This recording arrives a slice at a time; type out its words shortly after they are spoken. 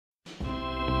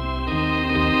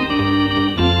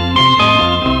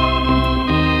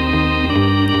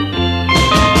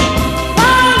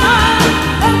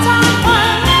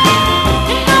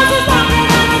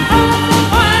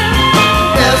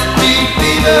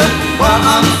while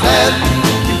I'm sad.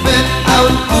 You've been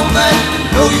out all night,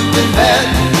 know you've been bad.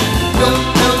 Don't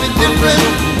tell me different,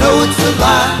 know it's a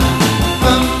lie.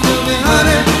 Come to me,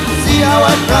 honey, see how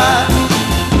I cry.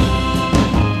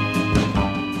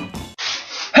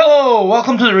 Hello,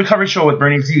 welcome to the Recovery Show with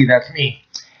Bernie Z. That's me.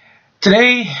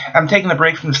 Today, I'm taking a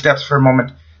break from the steps for a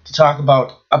moment to talk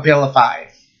about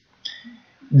Abilify.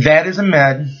 That is a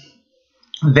med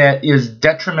that is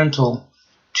detrimental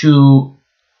to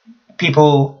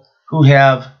people who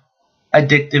have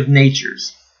addictive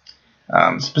natures,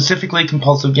 specifically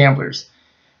compulsive gamblers,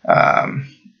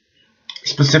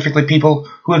 specifically people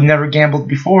who have never gambled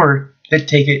before that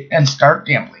take it and start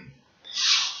gambling.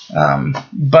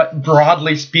 But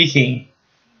broadly speaking,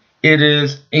 it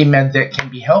is a med that can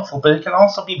be helpful, but it can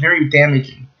also be very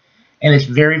damaging. And it's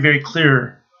very, very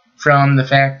clear from the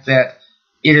fact that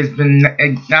it has been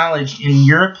acknowledged in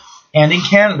Europe and in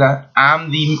Canada on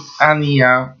the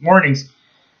warnings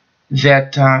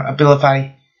that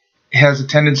Abilify has a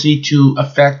tendency to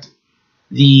affect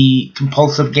the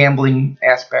compulsive gambling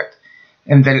aspect,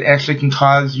 and that it actually can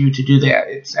cause you to do that.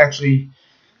 It's actually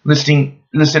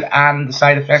listed on the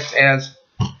side effects as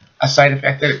a side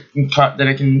effect that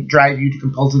it can drive you to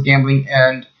compulsive gambling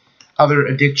and other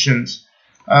addictions,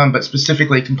 but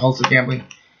specifically compulsive gambling.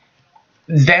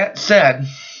 That said,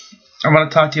 I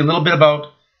want to talk to you a little bit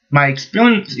about my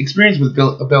experience with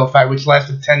Abilify, which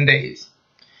lasted 10 days.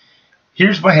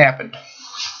 Here's what happened.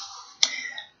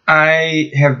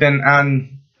 I have been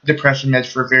on depression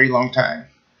meds for a very long time,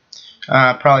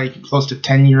 probably close to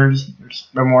 10 years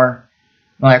or more.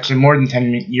 Well, actually more than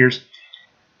 10 years.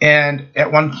 And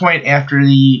at one point, after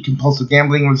the compulsive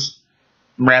gambling was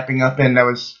wrapping up and I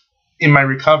was in my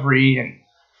recovery and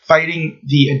fighting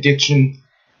the addiction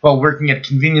while working at a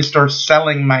convenience store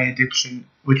selling my addiction,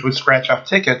 which was scratch-off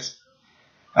tickets,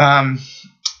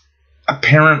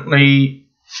 apparently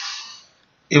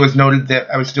it was noted that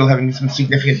I was still having some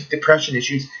significant depression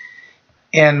issues.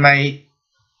 And my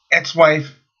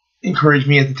ex-wife encouraged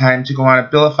me at the time to go on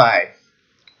Abilify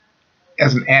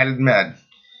as an added med.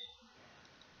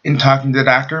 In talking to the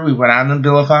doctor, we went on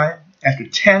Abilify. After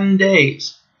 10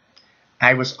 days,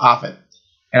 I was off it.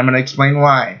 And I'm going to explain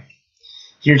why.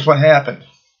 Here's what happened.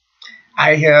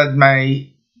 I had my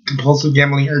compulsive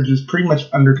gambling urges pretty much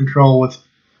under control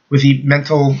with the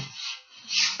mental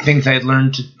things I had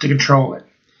learned to control it.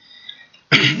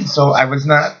 So I was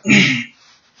not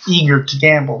eager to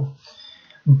gamble.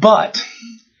 But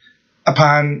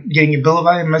upon getting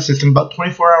Abilify in my system, about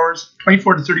 24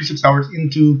 to 36 hours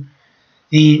into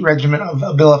the regimen of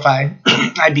Abilify,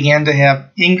 I began to have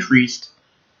increased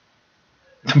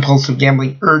compulsive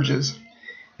gambling urges.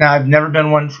 Now, I've never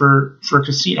been one for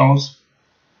casinos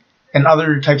and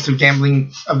other types of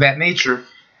gambling of that nature,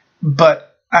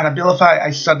 but on Abilify,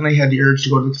 I suddenly had the urge to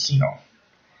go to the casino.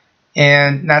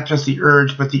 And not just the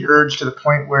urge, but the urge to the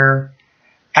point where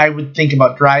I would think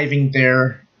about driving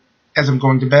there as I'm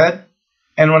going to bed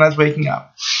and when I was waking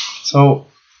up. So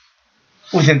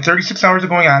within 36 hours of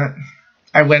going on it,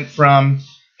 I went from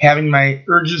having my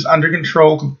urges under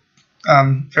control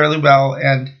fairly well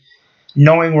and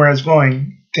knowing where I was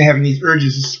going to having these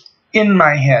urges in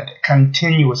my head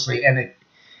continuously and at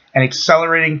an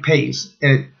accelerating pace,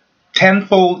 and a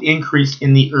tenfold increase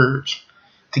in the urge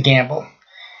to gamble,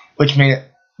 which made it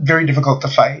very difficult to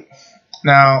fight.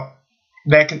 Now,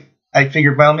 I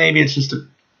figured, well, maybe it's just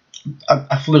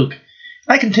a fluke.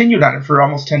 I continued on it for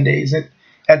almost 10 days.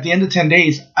 At the end of 10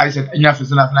 days, I said, enough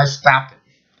is enough, and I stopped it.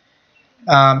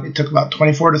 It took about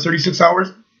 24 to 36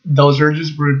 hours. Those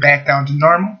urges were back down to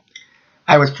normal.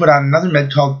 I was put on another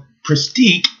med called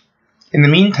Prestige in the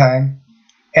meantime.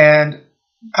 And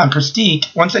on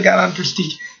Prestige, once I got on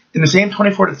Prestige, in the same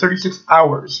 24 to 36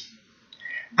 hours,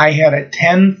 I had a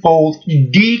tenfold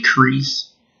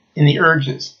decrease in the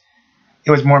urges.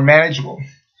 It was more manageable.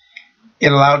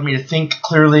 It allowed me to think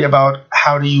clearly about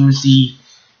how to use the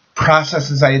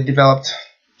processes I had developed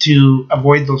to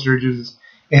avoid those urges.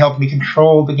 It helped me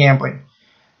control the gambling.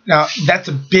 Now, that's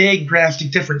a big,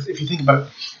 drastic difference if you think about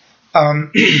it.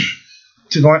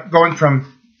 To going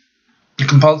from a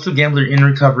compulsive gambler in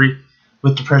recovery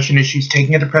with depression issues,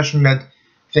 taking a depression med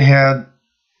to have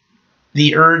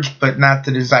the urge but not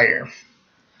the desire,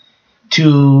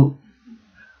 to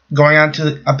going on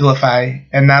to Abilify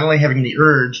and not only having the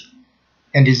urge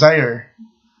and desire,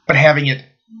 but having it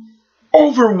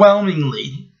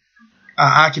overwhelmingly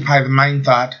occupy the mind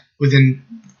thought within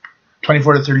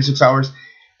 24 to 36 hours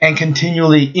and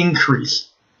continually increase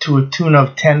to a tune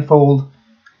of tenfold,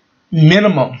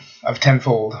 minimum of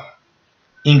tenfold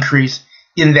increase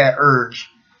in that urge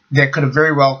that could have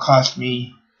very well cost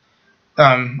me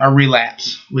a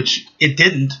relapse, which it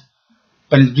didn't,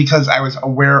 but it's because I was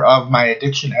aware of my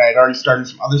addiction and I'd already started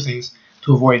some other things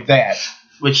to avoid that,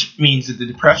 which means that the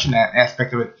depression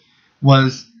aspect of it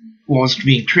was what was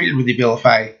being treated with the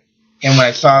Abilify. And when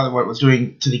I saw what it was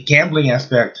doing to the gambling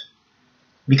aspect,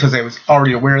 because I was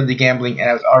already aware of the gambling and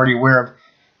I was already aware of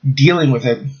dealing with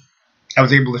it, I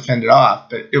was able to fend it off.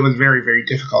 But it was very, very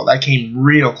difficult. I came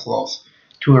real close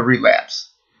to a relapse.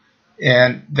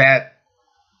 And that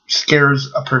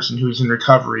scares a person who's in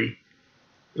recovery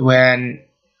when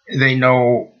they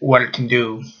know what it can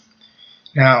do.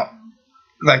 Now,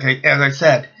 as I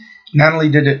said, not only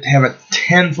did it have a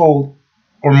tenfold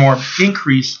or more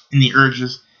increase in the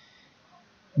urges,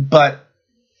 but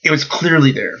it was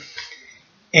clearly there.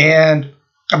 And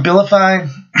Abilify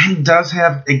does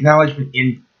have acknowledgement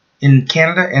in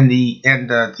Canada and the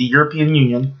European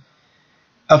Union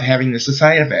of having this as a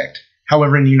side effect.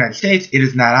 However, in the United States, it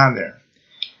is not on there,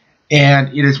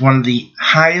 and it is one of the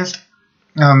highest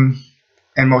and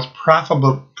most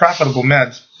profitable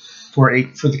meds for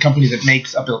the company that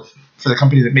makes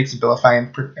Abilify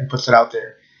and puts it out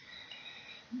there.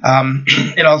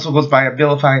 It also goes by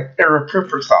Abilify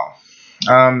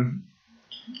aripiprazole,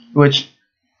 which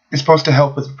is supposed to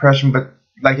help with depression, but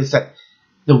like I said,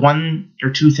 the one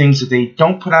or two things that they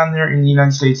don't put on there in the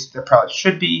United States that probably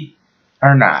should be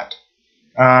are not.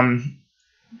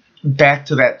 Back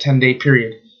to that 10-day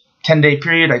period. 10-day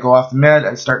period, I go off the med,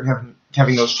 I start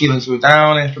having those feelings go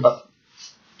down. After about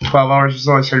 12 hours or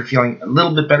so, I started feeling a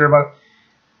little bit better about it.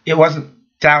 It wasn't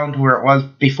down to where it was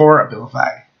before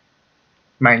Abilify,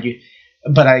 mind you,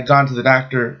 but I had gone to the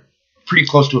doctor pretty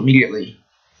close to immediately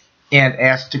and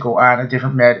asked to go on a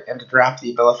different med and to drop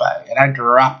the Abilify. And I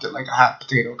dropped it like a hot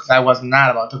potato because I was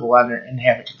not about to go on there and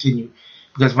have it continue.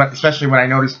 Because especially when I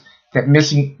noticed that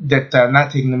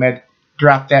not taking the med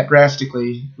dropped that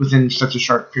drastically within such a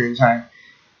short period of time.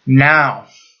 Now,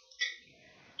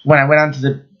 when I went on to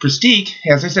the Prestige,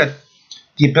 as I said,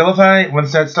 the Abilify,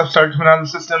 once that stuff started coming out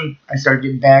of the system, I started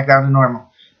getting back down to normal.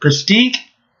 Prestige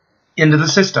into the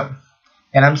system.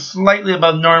 And I'm slightly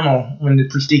above normal when the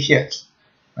Prestige hits.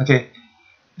 Okay,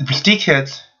 the Prestige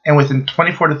hits, and within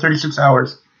 24 to 36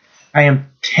 hours, I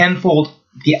am tenfold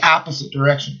the opposite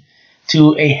direction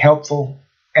to a helpful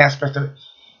aspect of it.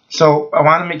 So I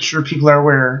want to make sure people are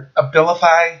aware.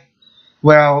 Abilify,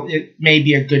 well, it may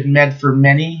be a good med for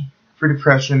many for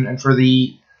depression and for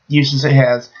the uses it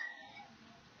has,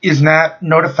 is not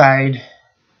notified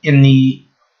in the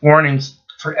warnings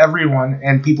for everyone,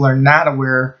 and people are not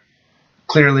aware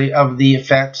clearly of the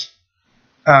effects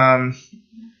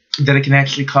that it can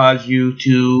actually cause you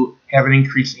to have an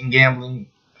increase in gambling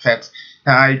effects.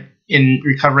 Now, in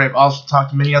recovery, I've also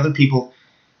talked to many other people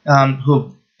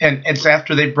who, and it's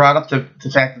after they brought up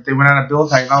the fact that they went on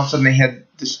Abilify, and all of a sudden they had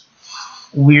this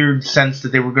weird sense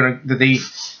that they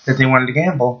wanted to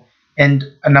gamble, and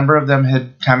a number of them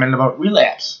had commented about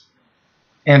relapse,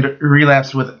 and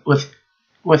relapse with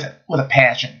a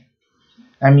passion.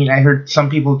 I mean, I heard some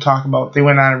people talk about they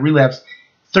went on a relapse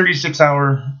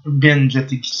 36-hour binge at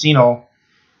the casino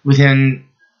within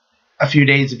a few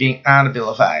days of being on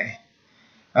Abilify.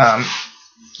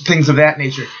 Things of that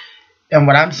nature. And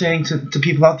what I'm saying to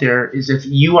people out there is if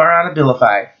you are on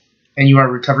Abilify and you are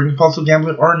a recovering compulsive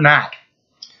gambler or not,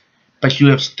 but you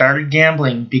have started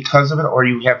gambling because of it or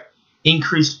you have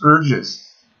increased urges,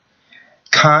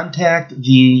 go to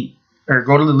the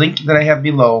link that I have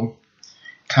below,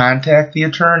 contact the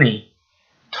attorney,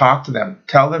 talk to them,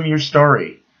 tell them your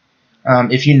story.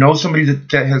 If you know somebody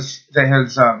that has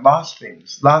lost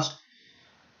things, lost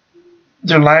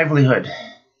their livelihood,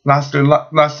 lost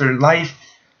their life,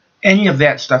 any of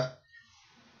that stuff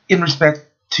in respect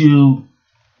to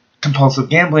compulsive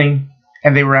gambling,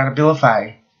 and they were on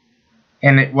Abilify,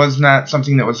 and it was not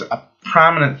something that was a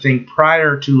prominent thing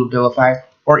prior to Abilify,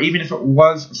 or even if it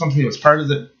was something that was part of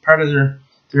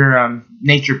their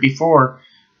nature before,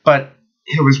 but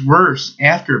it was worse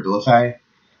after Abilify,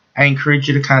 I encourage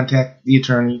you to contact the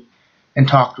attorney and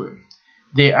talk to him.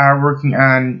 They are working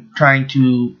on trying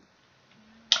to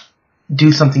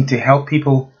do something to help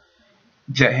people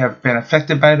that have been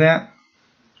affected by that.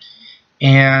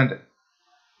 And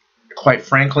quite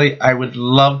frankly, I would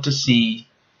love to see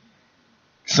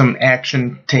some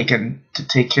action taken to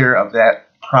take care of that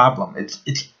problem.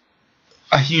 It's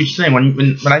a huge thing.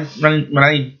 When I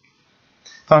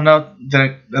found out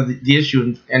the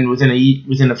issue, and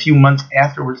within a few months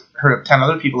afterwards, heard of 10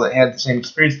 other people that had the same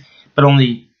experience, but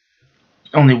only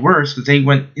worse because they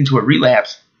went into a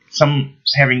relapse. Some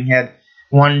having had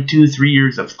 1, 2, 3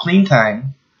 years of clean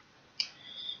time.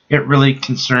 It really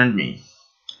concerned me,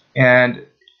 and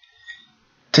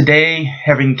today,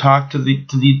 having talked to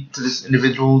this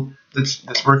individual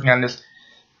that's working on this,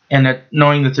 and that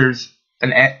knowing that there's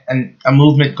a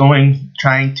movement going,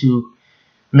 trying to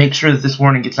make sure that this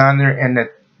warning gets on there, and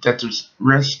that there's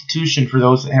restitution for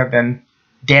those that have been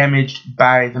damaged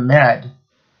by the med.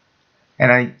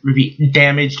 And I repeat,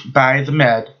 damaged by the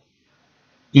med.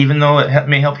 Even though it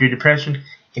may help your depression,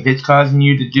 if it's causing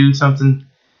you to do something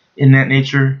in that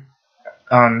nature,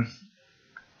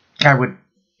 I would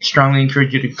strongly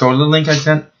encourage you to go to the link I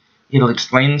sent. It'll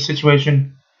explain the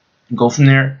situation and go from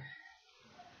there.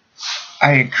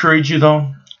 I encourage you,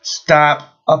 though,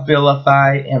 stop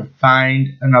Abilify and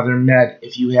find another med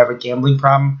if you have a gambling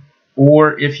problem,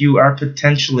 or if you are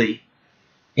potentially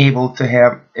able to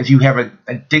have, if you have an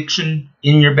addiction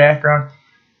in your background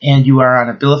and you are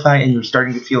on Abilify and you're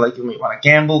starting to feel like you might want to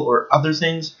gamble or other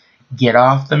things, get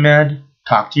off the med,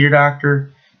 talk to your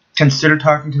doctor, consider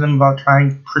talking to them about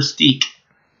trying Prestige.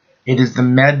 It is the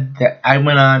med that I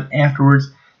went on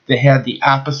afterwards that had the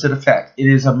opposite effect. It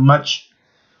is a much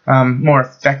more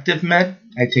effective med.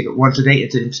 I take it once a day.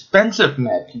 It's an expensive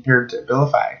med compared to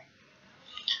Abilify.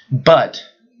 But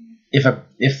if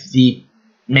the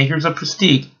makers of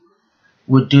Prestige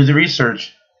would do the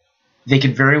research, they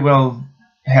could very well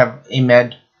have a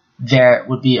med that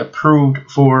would be approved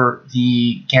for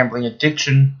the gambling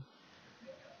addiction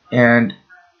and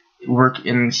work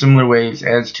in similar ways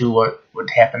as to what would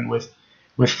happen with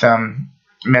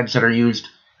meds that are used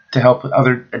to help with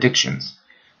other addictions.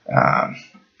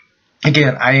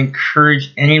 Again, I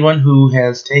encourage anyone who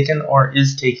has taken or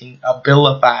is taking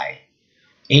Abilify,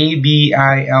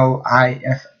 Abilify,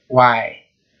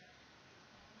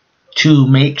 to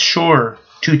make sure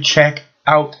to check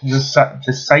out the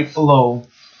site below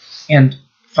and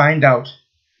find out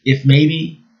if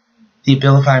maybe the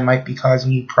Abilify might be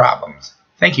causing you problems.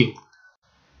 Thank you.